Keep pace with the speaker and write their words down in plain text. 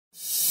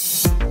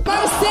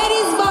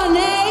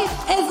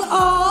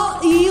are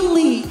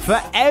elite.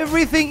 For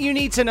everything you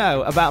need to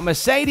know about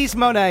Mercedes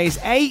Moné's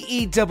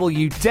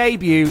AEW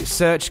debut,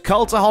 search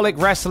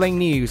Cultaholic Wrestling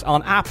News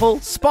on Apple,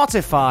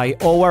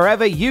 Spotify, or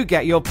wherever you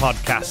get your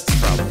podcasts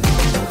from.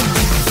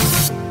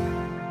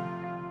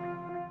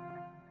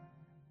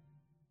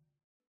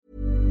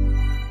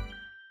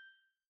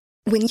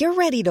 When you're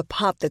ready to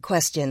pop the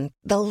question,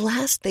 the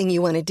last thing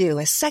you want to do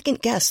is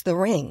second-guess the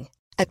ring.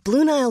 At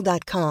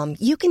BlueNile.com,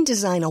 you can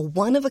design a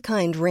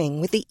one-of-a-kind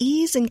ring with the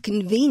ease and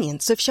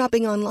convenience of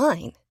shopping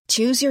online.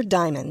 Choose your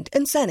diamond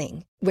and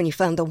setting. When you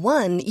find the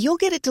one, you'll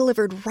get it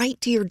delivered right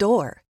to your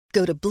door.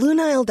 Go to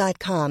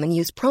BlueNile.com and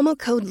use promo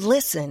code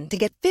LISTEN to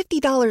get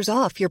 $50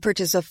 off your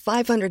purchase of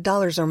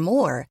 $500 or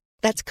more.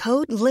 That's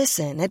code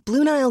LISTEN at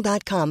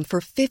BlueNile.com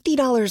for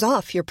 $50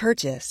 off your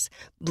purchase.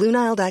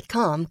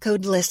 BlueNile.com,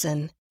 code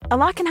LISTEN. A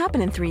lot can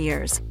happen in 3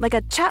 years, like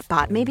a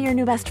chatbot may be your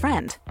new best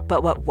friend.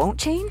 But what won't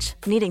change?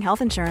 Needing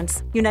health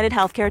insurance. United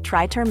Healthcare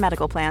Tri-Term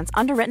Medical Plans,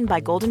 underwritten by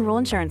Golden Rule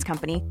Insurance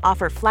Company,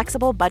 offer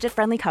flexible,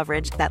 budget-friendly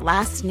coverage that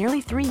lasts nearly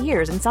 3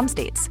 years in some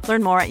states.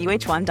 Learn more at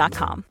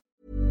uh1.com.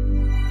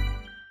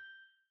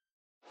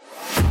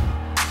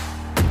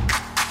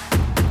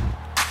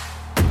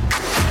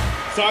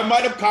 So I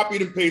might have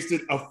copied and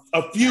pasted a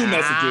few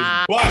messages,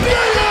 but...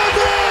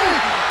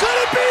 Could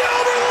it be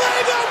over,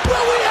 Lego?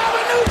 Will we have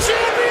a new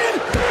champion?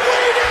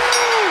 We do!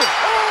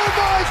 Oh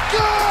my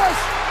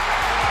gosh!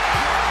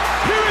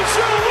 Here is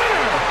your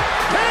winner,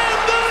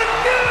 and the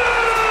new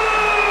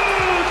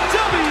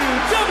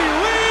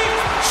WWE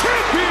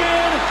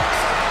Champion,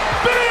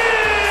 Big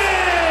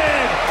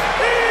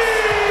E!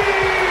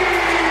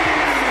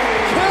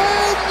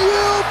 Can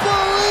you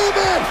believe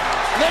it?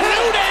 The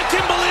New Day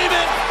can believe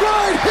it!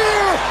 Right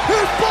here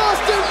in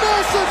Boston,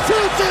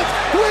 Massachusetts,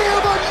 we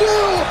have a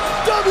new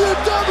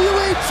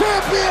WWE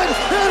Champion,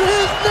 and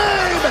his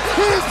name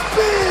is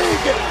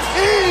Big E!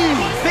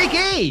 Big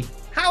E,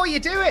 how are you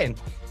doing?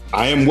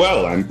 I am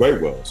well. I'm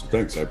quite well. So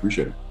thanks. I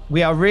appreciate it.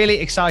 We are really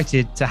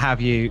excited to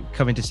have you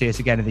coming to see us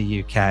again in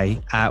the UK.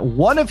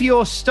 One of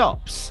your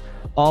stops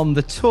on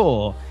the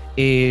tour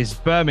is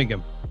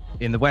Birmingham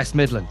in the West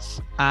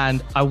Midlands.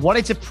 And I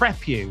wanted to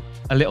prep you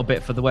a little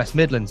bit for the West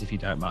Midlands, if you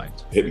don't mind.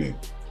 Hit me.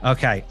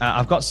 Okay.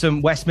 I've got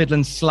some West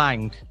Midlands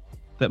slang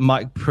that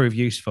might prove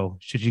useful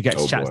should you get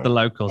to chat to the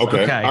locals.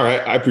 Okay. All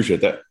right. I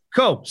appreciate that.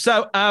 Cool.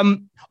 So,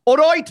 all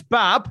right,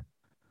 Bab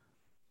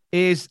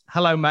is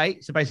hello,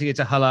 mate. So basically it's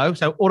a hello.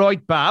 So, all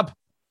right, Bab.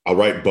 All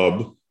right,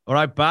 bub. All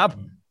right, Bab.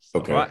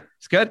 Okay. All right.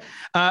 It's good.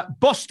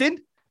 Boston,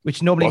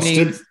 which normally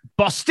means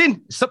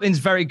Boston. Something's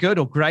very good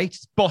or great.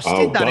 It's Boston.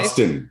 Oh, that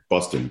Boston. is.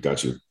 Boston.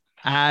 Got you.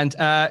 And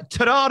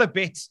ta-ra a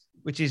bit,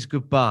 which is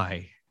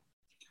goodbye.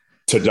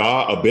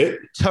 Ta-da a bit?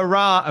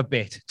 Ta-ra a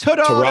bit.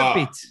 Ta-ra a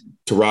bit.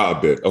 Ta-ra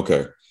a bit.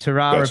 Okay.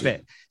 Ta-ra a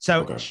bit.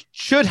 So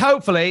should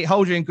hopefully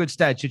hold you in good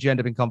stead should you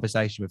end up in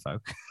conversation with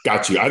folk.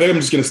 Got you. I think I'm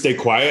just going to stay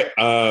quiet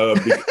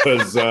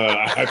because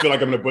I feel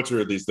like I'm going to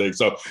butcher these things.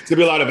 So it's going to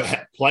be a lot of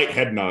polite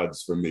head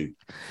nods from me.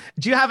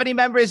 Do you have any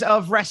memories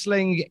of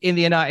wrestling in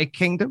the United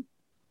Kingdom?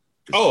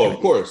 Oh, of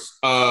course.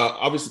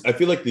 Obviously, I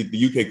feel like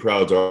the UK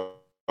crowds are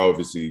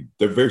obviously,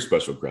 they're very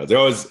special crowds. They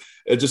always,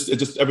 it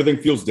just everything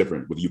feels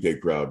different with the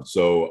UK crowd.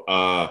 So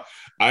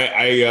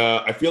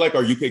I feel like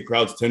our UK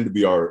crowds tend to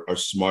be our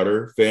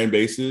smarter fan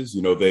bases.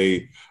 You know,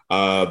 they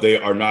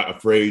are not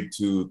afraid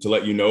to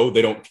let you know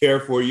they don't care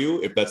for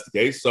you if that's the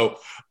case. So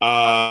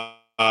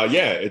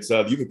it's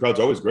the UK crowd's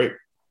always great.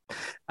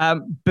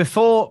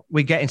 Before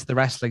we get into the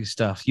wrestling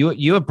stuff,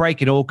 you were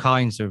breaking all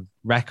kinds of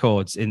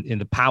records in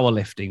the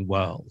powerlifting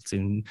world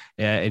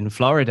in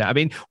Florida. I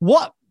mean,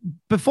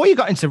 before you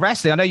got into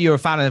wrestling, I know you were a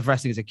fan of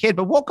wrestling as a kid,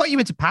 but what got you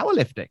into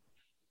powerlifting?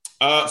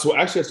 So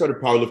actually, I started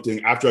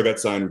powerlifting after I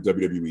got signed with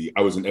WWE.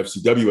 I was in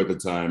FCW at the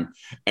time,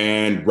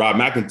 and Rob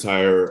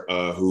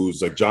McIntyre,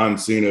 who's like John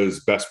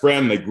Cena's best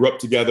friend, they grew up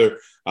together.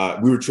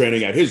 We were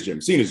training at his gym,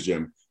 Cena's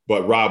gym,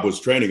 but Rob was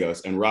training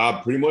us, and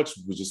Rob pretty much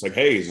was just like,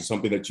 "Hey, is this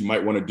something that you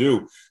might want to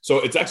do?" So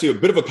it's actually a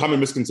bit of a common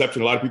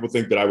misconception. A lot of people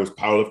think that I was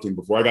powerlifting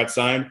before I got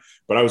signed,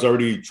 but I was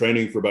already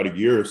training for about a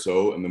year or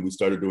so, and then we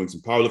started doing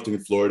some powerlifting in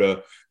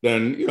Florida.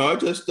 Then, you know,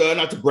 just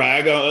not to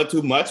brag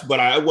too much, but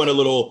I won a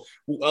little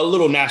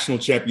national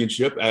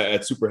championship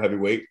at super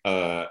heavyweight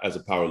as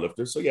a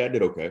powerlifter. So yeah, I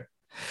did okay.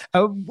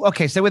 Oh,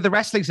 okay. So with the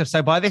wrestling stuff,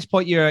 so by this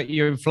point you're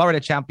in Florida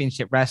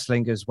Championship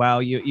Wrestling as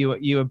well.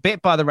 You were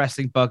bit by the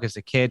wrestling bug as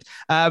a kid.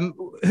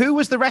 Who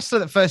was the wrestler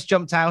that first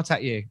jumped out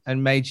at you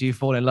and made you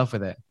fall in love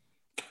with it?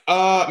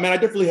 Man, I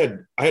definitely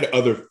had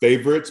other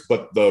favorites,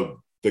 but the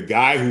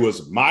guy who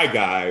was my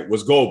guy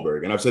was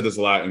Goldberg, and I've said this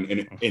a lot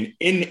in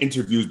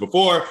interviews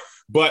before.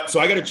 But so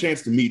I got a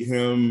chance to meet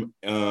him.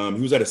 He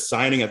was at a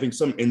signing, I think,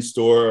 some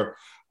in-store.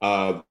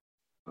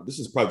 This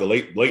is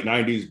probably the late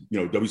 90s. You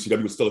know,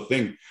 WCW was still a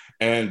thing.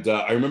 And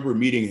I remember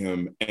meeting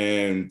him,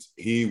 and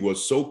he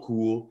was so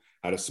cool,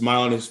 had a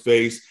smile on his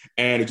face,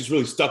 and it just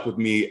really stuck with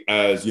me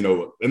as, you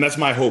know, and that's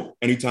my hope.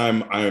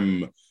 Anytime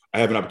I'm I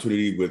have an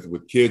opportunity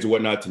with kids or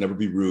whatnot to never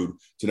be rude,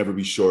 to never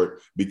be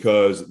short,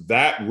 because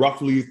that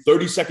roughly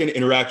 30-second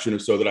interaction or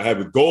so that I had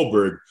with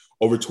Goldberg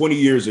over 20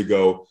 years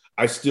ago,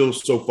 I still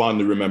so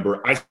fondly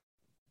remember. I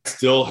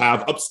still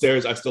have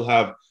upstairs, I still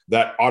have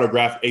that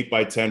autographed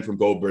 8x10 from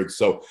Goldberg.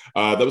 So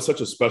that was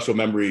such a special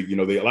memory. You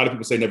know, a lot of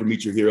people say never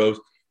meet your heroes,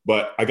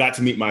 but I got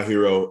to meet my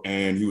hero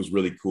and he was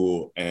really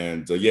cool.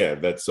 And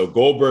so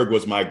Goldberg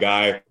was my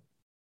guy.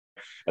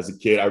 As a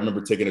kid, I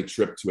remember taking a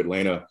trip to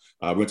Atlanta.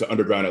 We went to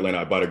Underground Atlanta.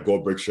 I bought a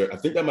Goldberg shirt. I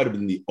think that might have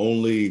been the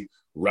only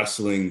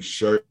wrestling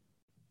shirt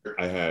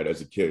I had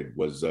as a kid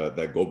was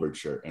that Goldberg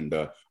shirt. And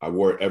I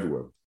wore it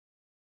everywhere.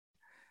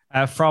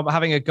 From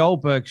having a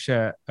Goldberg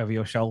shirt over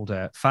your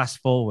shoulder, fast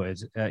forward,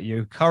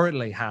 you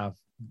currently have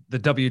the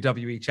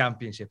WWE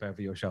Championship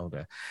over your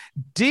shoulder.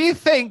 Do you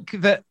think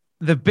that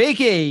the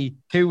Big E,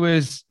 who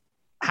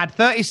had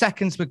 30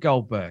 seconds with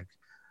Goldberg,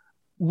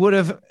 would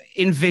have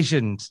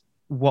envisioned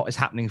what is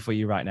happening for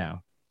you right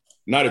now?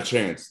 Not a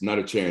chance. And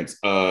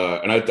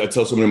I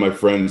tell so many of my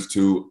friends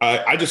too,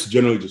 I just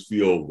generally just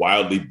feel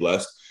wildly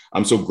blessed.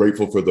 I'm so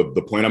grateful for the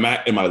point I'm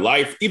at in my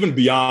life, even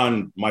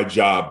beyond my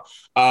job.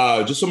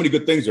 Just so many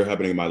good things are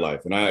happening in my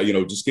life.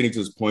 And just getting to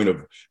this point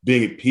of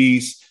being at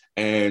peace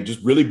and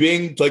just really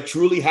being like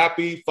truly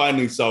happy,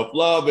 finding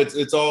self-love.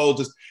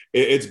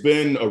 It's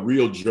been a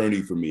real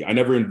journey for me. I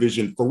never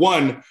envisioned, for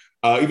one,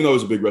 even though I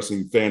was a big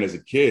wrestling fan as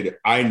a kid,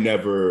 I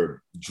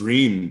never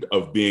dreamed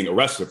of being a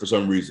wrestler for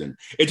some reason.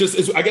 I guess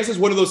it's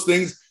one of those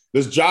things.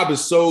 This job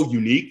is so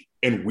unique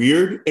and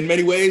weird in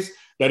many ways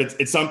that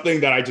it's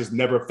something that I just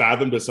never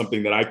fathomed as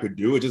something that I could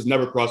do. It just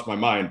never crossed my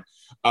mind.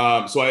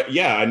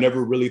 I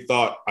never really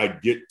thought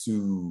I'd get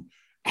to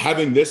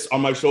having this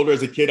on my shoulder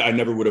as a kid. I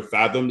never would have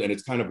fathomed. And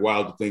it's kind of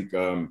wild to think,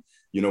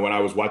 when I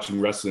was watching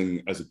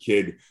wrestling as a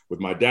kid with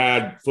my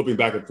dad, flipping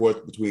back and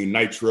forth between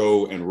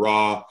Nitro and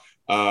Raw,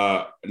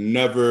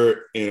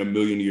 never in a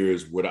million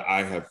years would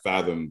I have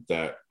fathomed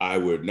that I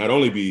would not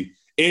only be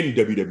in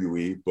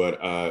WWE,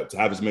 but to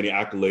have as many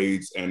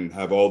accolades and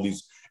have all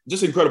these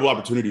just incredible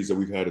opportunities that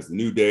we've had as the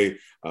New Day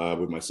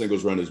with my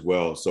singles run as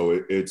well.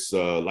 So it's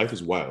life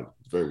is wild.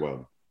 It's very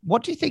wild.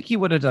 What do you think you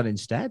would have done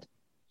instead?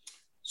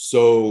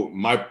 So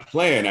my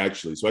plan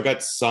so I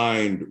got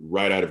signed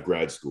right out of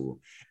grad school.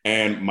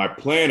 And my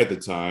plan at the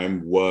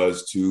time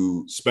was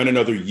to spend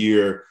another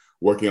year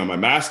working on my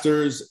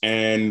master's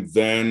and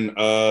then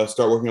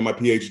start working on my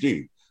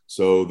PhD.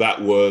 So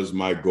that was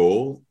my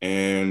goal.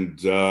 And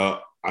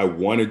I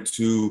wanted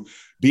to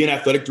be an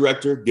athletic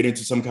director, get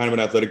into some kind of an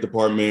athletic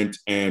department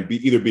and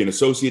either be an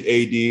associate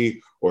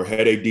AD or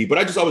head AD. But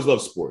I just always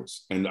loved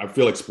sports. And I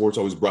feel like sports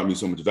always brought me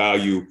so much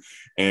value.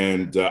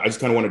 And I just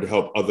kind of wanted to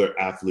help other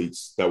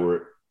athletes that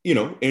were,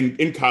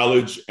 in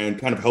college and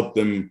kind of help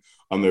them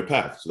on their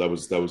path. So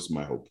that was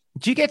my hope.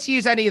 Do you get to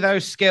use any of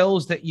those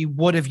skills that you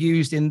would have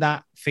used in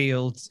that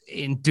field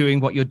in doing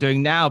what you're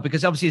doing now?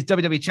 Because obviously as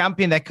WWE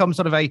champion, there comes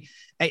sort of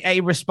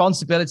a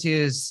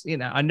responsibility as,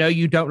 I know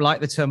you don't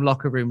like the term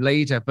locker room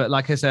leader, but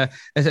like as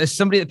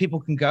somebody that people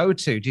can go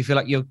to, do you feel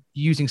like you're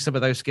using some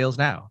of those skills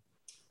now?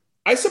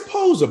 I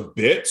suppose a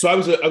bit. So I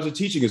was a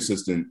teaching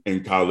assistant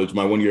in college,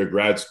 my 1 year of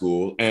grad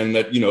school. And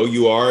that, you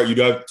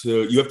have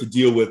to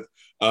deal with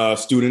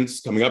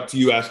students coming up to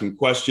you, asking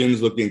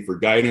questions, looking for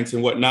guidance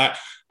and whatnot.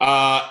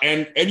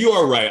 And you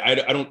are right.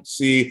 I don't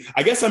see,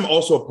 I guess I'm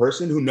also a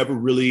person who never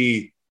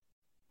really,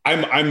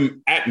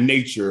 I'm at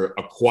nature,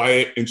 a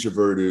quiet,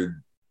 introverted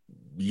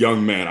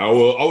young man. I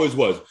always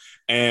was.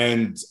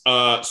 And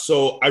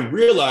so I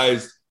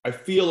realized, I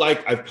feel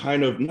like I've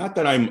kind of, not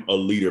that I'm a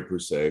leader per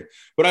se,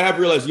 but I have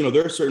realized,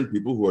 there are certain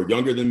people who are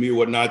younger than me or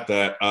whatnot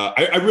that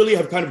I really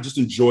have kind of just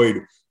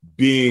enjoyed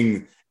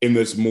being in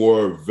this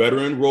more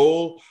veteran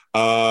role.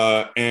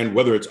 And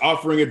whether it's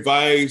offering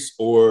advice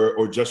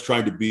or just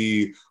trying to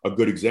be a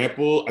good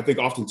example, I think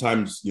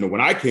oftentimes,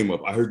 when I came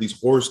up, I heard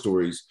these horror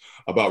stories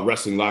about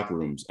wrestling locker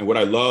rooms. And what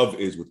I love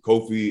is with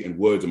Kofi and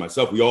Woods and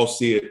myself, we all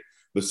see it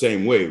the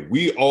same way.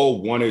 We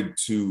all wanted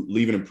to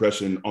leave an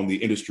impression on the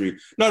industry,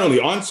 not only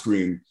on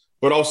screen,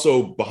 but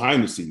also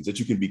behind the scenes, that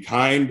you can be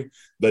kind,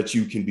 that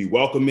you can be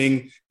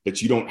welcoming,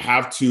 that you don't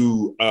have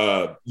to,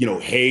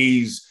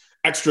 haze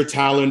extra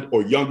talent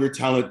or younger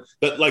talent,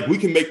 that like we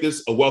can make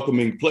this a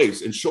welcoming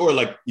place. And sure,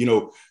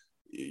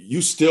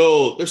 there's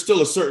still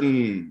a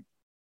certain,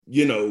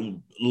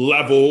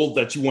 level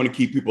that you want to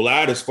keep people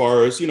at as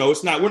far as,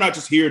 we're not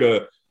just here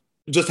to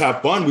just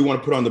have fun. We want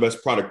to put on the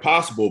best product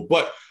possible.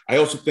 But I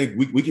also think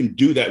we can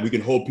do that. We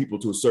can hold people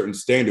to a certain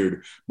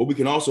standard, but we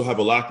can also have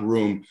a locker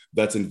room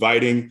that's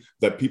inviting,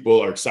 that people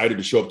are excited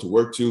to show up to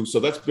work to. So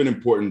that's been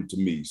important to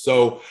me.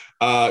 So,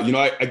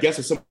 I guess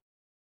as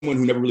someone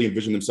who never really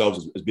envisioned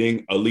themselves as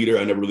being a leader,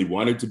 I never really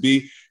wanted to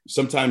be.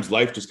 Sometimes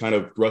life just kind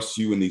of thrusts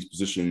you in these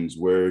positions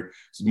where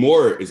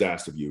more is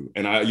asked of you.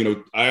 And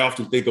I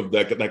often think of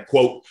that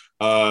quote,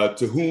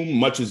 to whom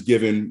much is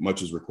given,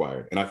 much is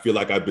required. And I feel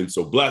like I've been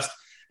so blessed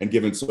and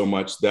given so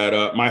much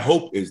that my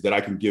hope is that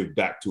I can give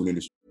back to an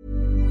industry.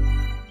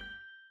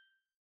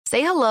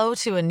 Say hello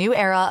to a new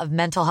era of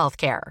mental health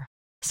care.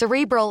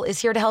 Cerebral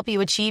is here to help you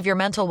achieve your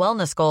mental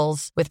wellness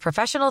goals with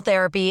professional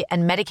therapy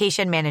and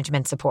medication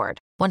management support.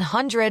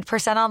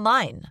 100%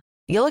 online.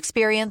 You'll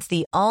experience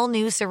the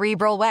all-new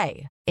Cerebral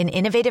Way, an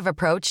innovative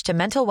approach to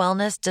mental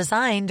wellness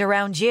designed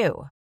around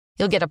you.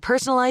 You'll get a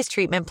personalized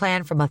treatment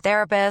plan from a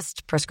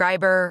therapist,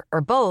 prescriber,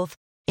 or both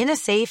in a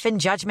safe and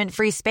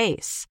judgment-free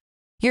space.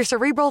 Your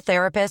Cerebral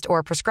therapist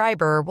or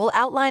prescriber will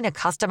outline a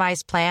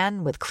customized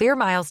plan with clear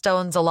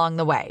milestones along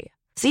the way,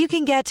 so you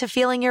can get to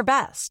feeling your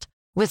best.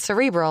 With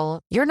Cerebral,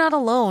 you're not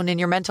alone in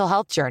your mental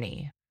health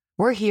journey.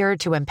 We're here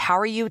to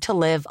empower you to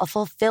live a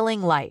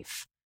fulfilling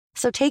life.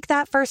 So take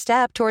that first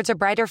step towards a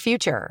brighter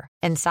future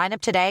and sign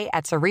up today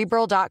at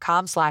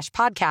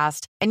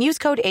Cerebral.com/podcast and use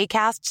code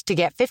ACAST to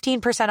get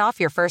 15% off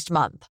your first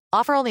month.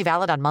 Offer only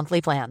valid on monthly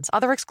plans.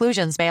 Other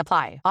exclusions may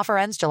apply. Offer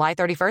ends July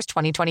 31st,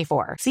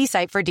 2024. See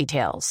site for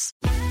details.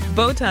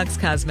 Botox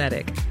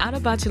Cosmetic, out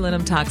of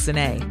botulinum toxin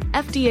A,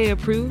 FDA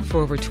approved for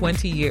over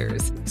 20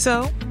 years.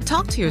 So,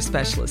 talk to your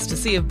specialist to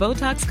see if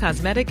Botox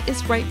Cosmetic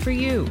is right for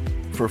you.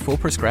 For full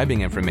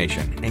prescribing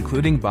information,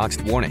 including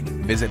boxed warning,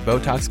 visit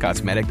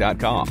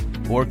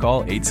BotoxCosmetic.com or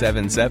call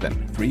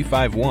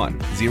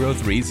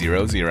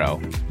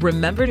 877-351-0300.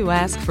 Remember to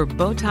ask for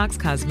Botox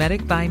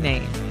Cosmetic by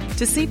name.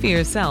 To see for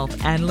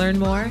yourself and learn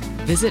more,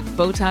 visit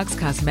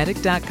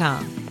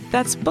BotoxCosmetic.com.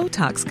 That's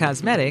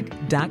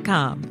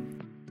BotoxCosmetic.com.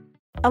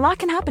 A lot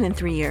can happen in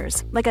 3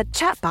 years, like a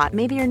chatbot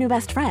may be your new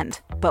best friend.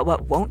 But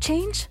what won't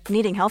change?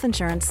 Needing health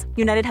insurance.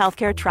 United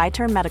Healthcare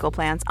Tri-Term Medical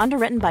Plans,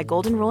 underwritten by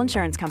Golden Rule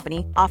Insurance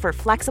Company, offer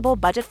flexible,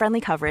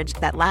 budget-friendly coverage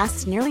that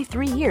lasts nearly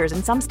 3 years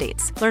in some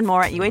states. Learn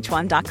more at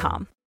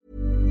uh1.com.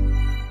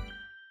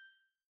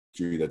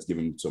 That's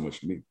given so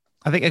much to me.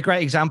 I think a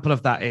great example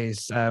of that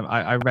is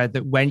I read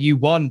that when you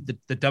won the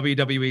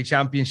WWE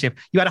Championship,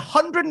 you had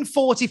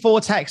 144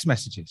 text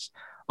messages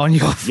on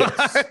your phone.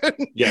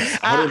 Yes,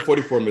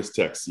 144 missed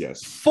texts,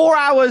 yes. 4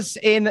 hours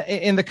in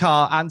the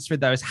car answering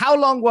those. How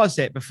long was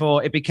it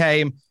before it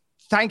became,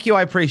 thank you,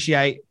 I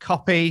appreciate,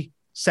 copy,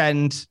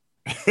 send,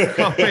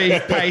 copy,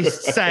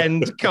 paste,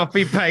 send,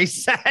 copy,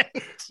 paste, send?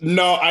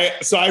 No,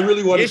 I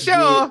really wanted to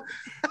sure?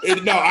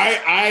 No,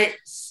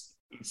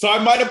 so I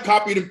might have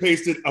copied and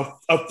pasted a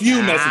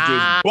few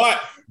messages,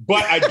 but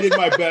I did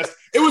my best.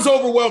 It was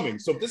overwhelming.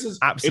 So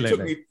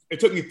absolutely. It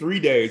took me 3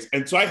 days.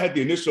 And so I had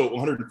the initial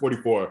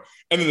 144,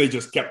 and then they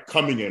just kept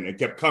coming in and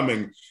kept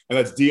coming. And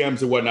that's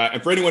DMs and whatnot.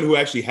 And for anyone who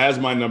actually has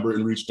my number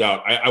and reached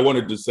out, I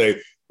wanted to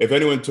say, if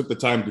anyone took the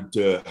time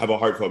to have a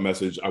heartfelt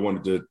message, I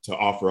wanted to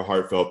offer a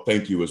heartfelt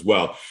thank you as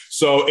well.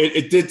 So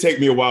it did take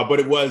me a while, but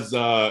it was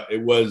a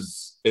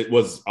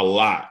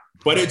lot.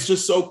 But it's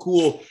just so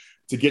cool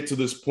to get to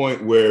this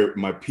point where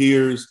my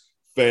peers,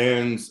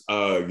 fans,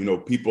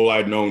 people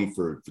I'd known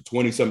for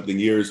 20 something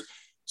years,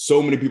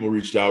 so many people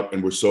reached out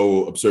and were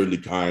so absurdly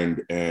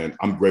kind. And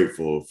I'm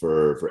grateful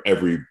for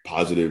every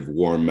positive,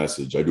 warm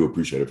message. I do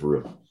appreciate it for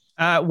real.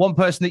 One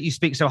person that you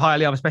speak so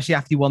highly of, especially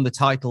after you won the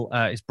title,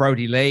 is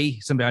Brody Lee,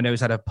 somebody I know has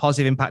had a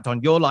positive impact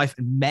on your life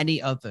and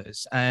many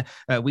others.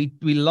 We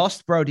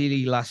lost Brody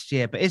Lee last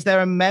year, but is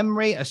there a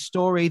memory, a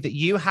story that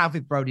you have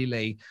with Brody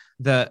Lee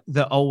that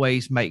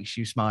always makes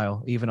you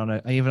smile, even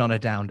on a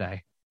down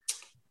day?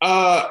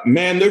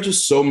 Man, there's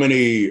just so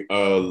many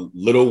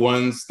little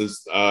ones.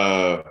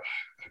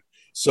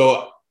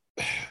 So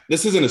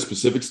this isn't a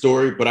specific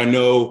story, but I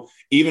know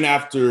even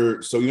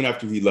after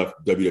he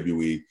left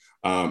WWE,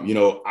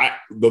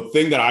 the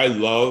thing that I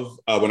love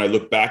when I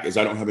look back is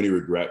I don't have any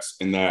regrets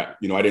in that,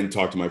 I didn't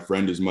talk to my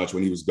friend as much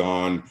when he was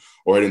gone,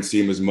 or I didn't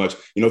see him as much.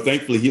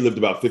 Thankfully he lived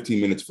about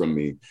 15 minutes from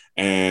me,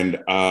 and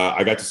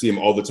I got to see him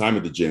all the time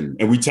at the gym,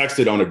 and we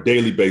texted on a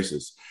daily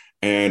basis.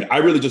 And I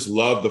really just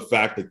love the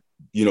fact that,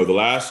 the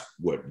last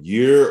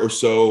year or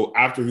so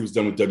after he was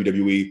done with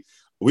WWE,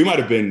 we might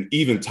have been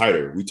even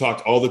tighter. We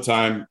talked all the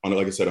time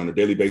like I said, on a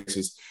daily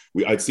basis.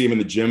 I'd see him in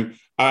the gym.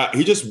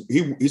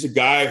 He's a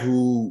guy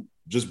who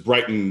just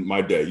brightened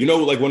my day.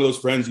 Like one of those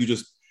friends you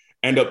just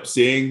end up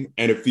seeing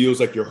and it feels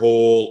like your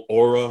whole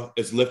aura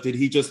is lifted.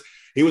 He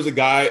was a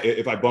guy,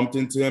 if I bumped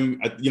into him,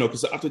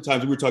 because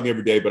oftentimes we were talking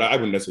every day, but I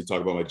wouldn't necessarily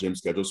talk about my gym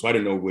schedule. So I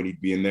didn't know when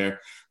he'd be in there.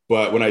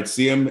 But when I'd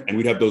see him and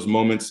we'd have those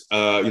moments,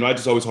 I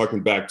just always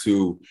harken back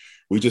to,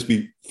 we'd just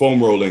be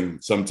foam rolling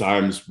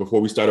sometimes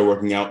before we started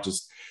working out,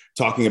 just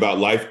talking about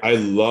life. I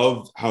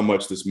loved how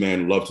much this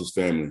man loved his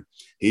family.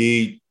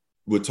 He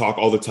would talk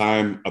all the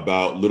time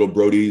about little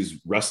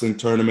Brody's wrestling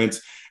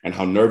tournaments and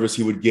how nervous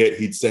he would get.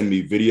 He'd send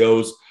me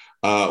videos.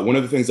 One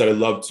of the things that I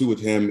love too with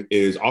him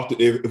is often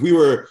if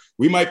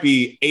we might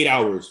be 8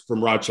 hours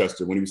from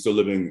Rochester when he was still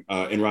living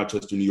in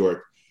Rochester, New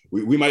York.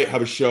 We might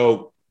have a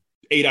show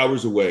 8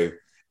 hours away.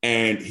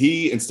 And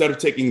he, instead of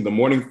taking the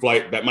morning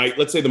flight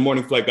let's say the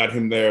morning flight got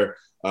him there,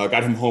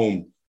 got him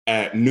home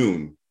at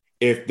noon.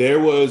 If there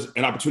was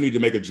an opportunity to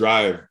make a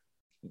drive,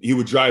 he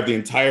would drive the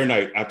entire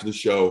night after the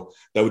show.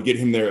 That would get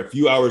him there a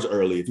few hours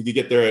early. If he could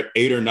get there at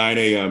 8 or 9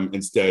 a.m.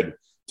 instead,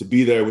 to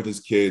be there with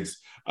his kids,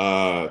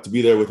 to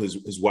be there with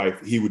his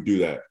wife, he would do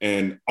that.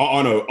 And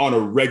on a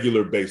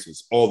regular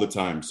basis, all the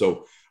time.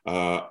 So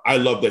I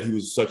love that he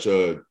was such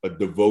a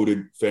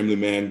devoted family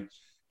man.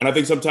 And I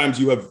think sometimes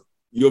you have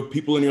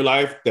people in your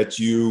life that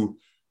you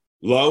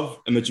love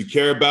and that you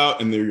care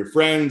about, and they're your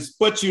friends,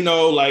 but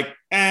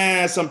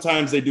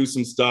sometimes they do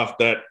some stuff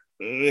that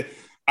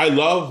I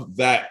love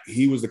that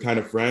he was the kind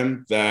of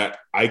friend that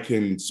I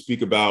can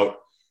speak about.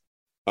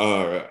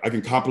 I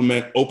can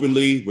compliment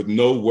openly with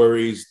no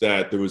worries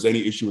that there was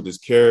any issue with his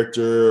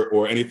character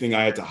or anything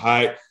I had to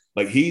hide.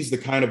 Like, he's the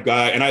kind of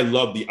guy, and I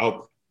love the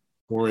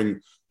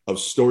outpouring of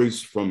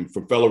stories from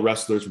fellow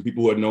wrestlers, from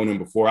people who had known him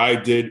before I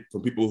did,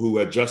 from people who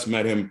had just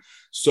met him.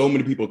 So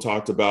many people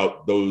talked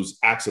about those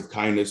acts of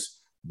kindness.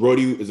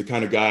 Brody is the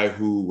kind of guy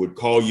who would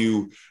call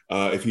you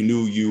if he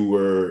knew you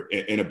were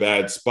in a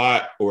bad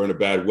spot or in a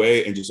bad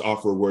way and just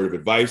offer a word of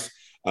advice.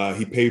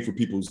 He paid for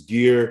people's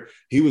gear.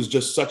 He was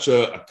just such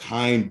a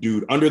kind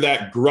dude. Under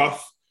that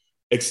gruff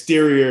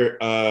exterior,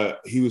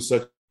 he was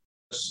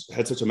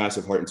had such a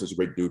massive heart and such a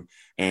great dude.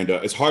 And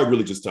it's hard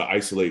really just to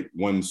isolate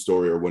one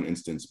story or one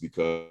instance,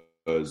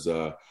 because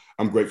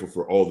I'm grateful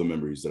for all the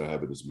memories that I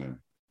have of this man.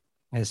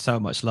 There's so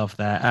much love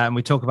there.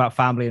 We talk about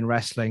family and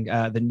wrestling.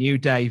 The New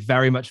Day,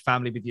 very much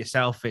family with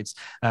yourself. It's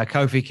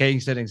Kofi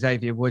Kingston and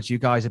Xavier Woods. You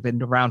guys have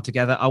been around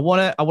together. I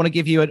want to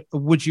give you a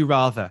would you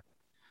rather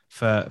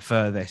for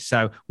this.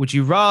 So would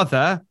you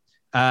rather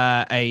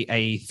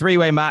a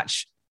three-way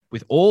match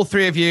with all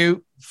three of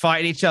you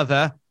fighting each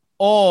other,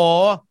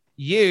 or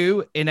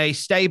you in a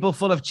stable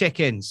full of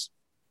chickens?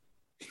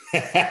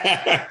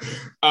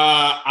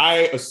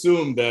 I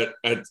assume that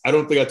I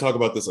don't think I talk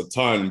about this a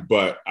ton,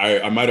 but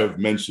I might have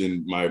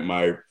mentioned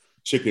my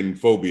chicken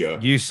phobia.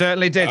 You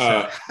certainly did.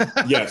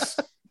 Yes,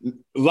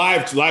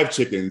 live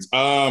chickens.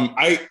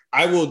 I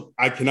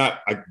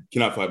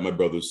cannot fight my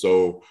brothers,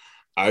 so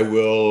I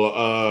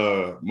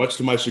will, much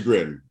to my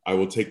chagrin, I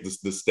will take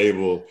this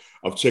stable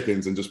of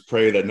chickens and just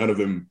pray that none of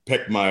them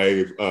peck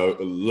my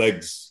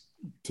legs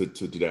to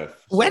death.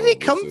 Where did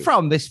it come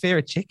from, this fear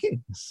of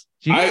chickens?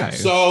 I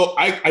was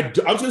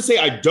going to say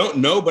I don't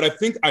know, but I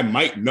think I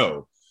might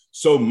know.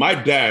 So my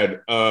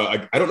dad,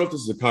 I don't know if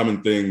this is a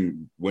common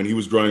thing when he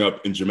was growing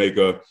up in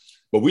Jamaica,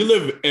 but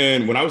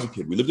when I was a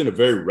kid, we lived in a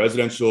very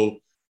residential,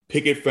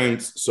 picket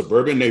fence,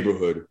 suburban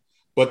neighborhood.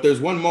 But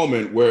there's one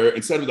moment where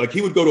instead of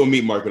he would go to a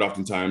meat market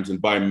oftentimes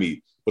and buy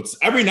meat, but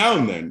every now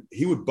and then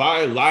he would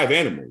buy live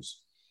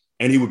animals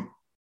and he would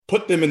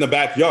put them in the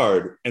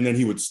backyard, and then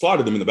he would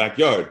slaughter them in the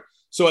backyard.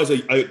 So I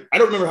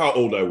don't remember how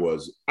old I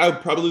was. I was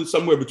probably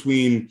somewhere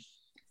between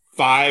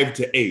 5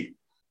 to 8.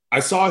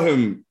 I saw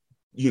him,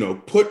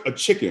 put a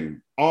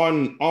chicken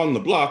on the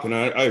block, and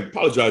I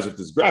apologize if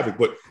this is graphic,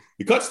 but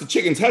he cuts the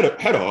chicken's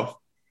head off.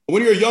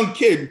 When you're a young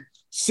kid,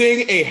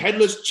 seeing a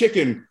headless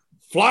chicken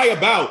fly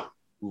about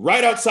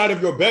right outside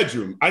of your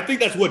bedroom, I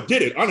think that's what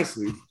did it,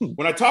 honestly.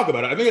 When I talk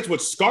about it, I think that's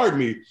what scarred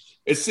me,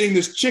 is seeing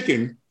this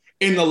chicken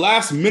in the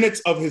last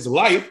minutes of his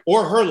life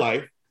or her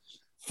life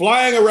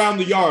flying around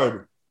the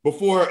yard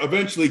before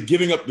eventually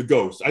giving up the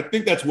ghost. I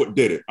think that's what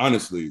did it,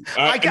 honestly.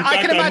 I can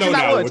imagine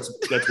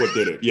that's what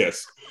did it,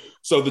 yes.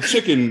 So the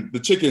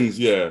chickens,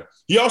 yeah.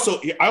 I also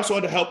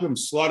had to help him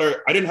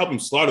slaughter. I didn't help him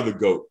slaughter the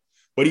goat,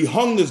 but he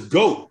hung this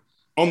goat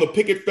on the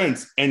picket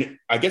fence, and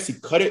I guess he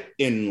cut it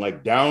in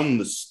down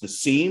the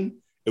seam.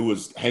 It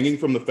was hanging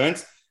from the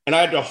fence, and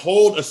I had to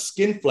hold a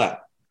skin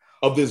flap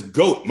of this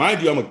goat.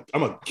 Mind you,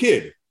 I'm a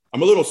kid.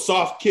 I'm a little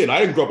soft kid. I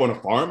didn't grow up on a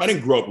farm. I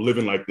didn't grow up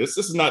living like this.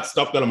 This is not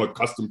stuff that I'm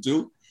accustomed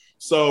to.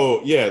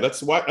 So yeah,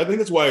 that's why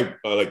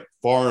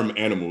farm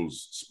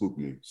animals spook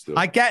me still.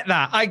 I get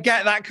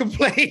that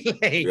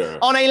completely. Yeah.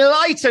 On a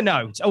lighter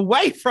note,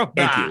 away from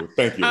that.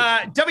 Thank you.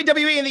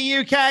 WWE in the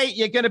UK,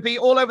 you're going to be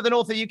all over the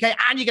north of the UK,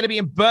 and you're going to be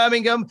in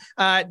Birmingham.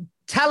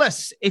 Tell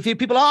us, if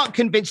people aren't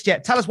convinced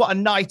yet, tell us what a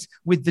night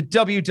with the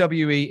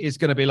WWE is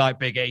going to be like,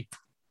 Big E.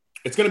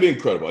 It's going to be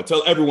incredible. I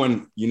tell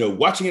everyone,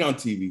 watching it on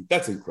TV,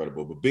 that's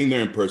incredible. But being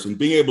there in person,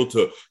 being able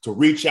to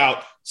reach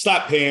out,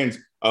 slap hands,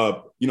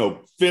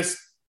 fist,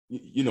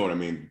 you know what I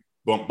mean?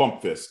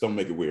 Bump fists. Don't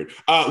make it weird.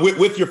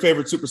 With your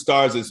favorite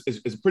superstars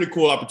is a pretty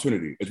cool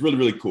opportunity. It's really,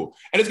 really cool.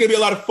 And it's going to be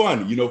a lot of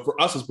fun.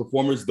 For us as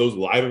performers, those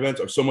live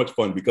events are so much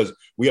fun because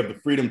we have the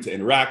freedom to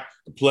interact,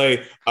 to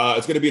play.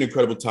 It's going to be an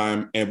incredible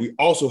time. And we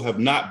also have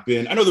not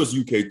been, I know there was a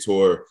UK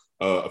tour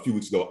a few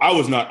weeks ago. I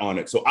was not on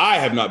it. So I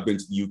have not been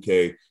to the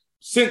UK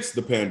since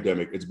the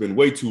pandemic. It's been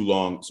way too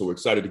long. So we're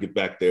excited to get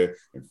back there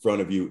in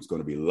front of you. It's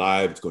going to be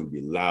live. It's going to be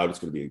loud. It's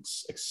going to be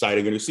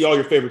exciting. And you'll see all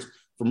your favorites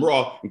from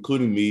Raw,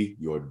 including me,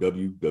 your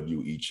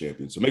WWE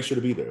champion. So make sure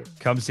to be there.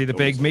 Come see the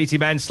big meaty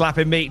men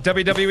slapping meat.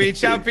 WWE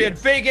champion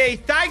Big E,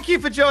 thank you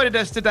for joining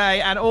us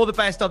today, and all the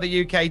best on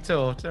the UK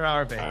tour.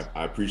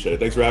 I appreciate it.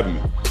 Thanks for having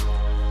me.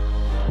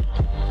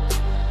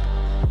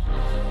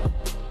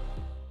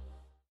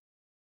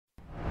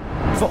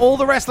 For all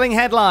the wrestling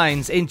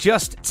headlines in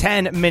just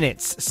 10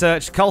 minutes,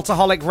 search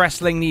Cultaholic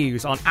Wrestling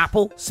News on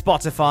Apple,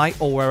 Spotify,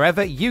 or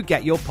wherever you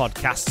get your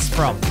podcasts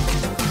from.